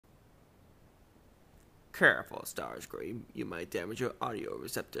Careful, Starscream. You might damage your audio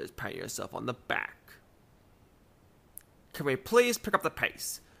receptors patting yourself on the back. Can we please pick up the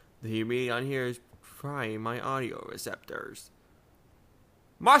pace? The humidity on here is frying my audio receptors.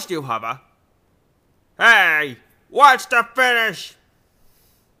 Must you hover? Hey! What's the finish?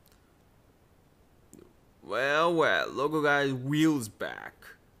 Well, local guy's wheels back.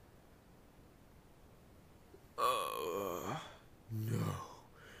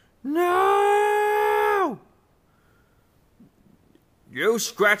 No! You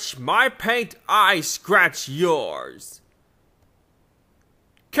scratch my paint, I scratch yours.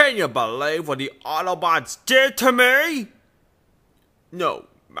 Can you believe what the Autobots did to me? No,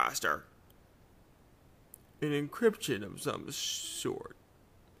 Master. An encryption of some sort.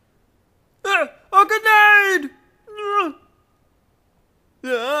 A grenade!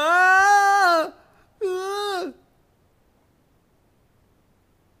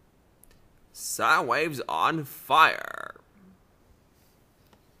 Soundwave's on fire.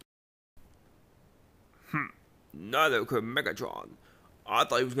 Neither could Megatron. I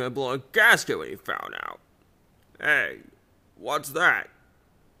thought he was gonna blow a gasket when he found out. Hey, what's that?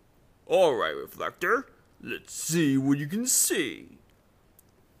 Alright, Reflector. Let's see what you can see.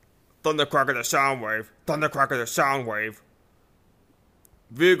 Thundercracker the Soundwave. Thundercracker the Soundwave.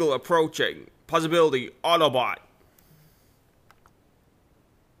 Vehicle approaching. Possibility Autobot.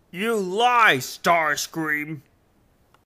 You lie, Starscream.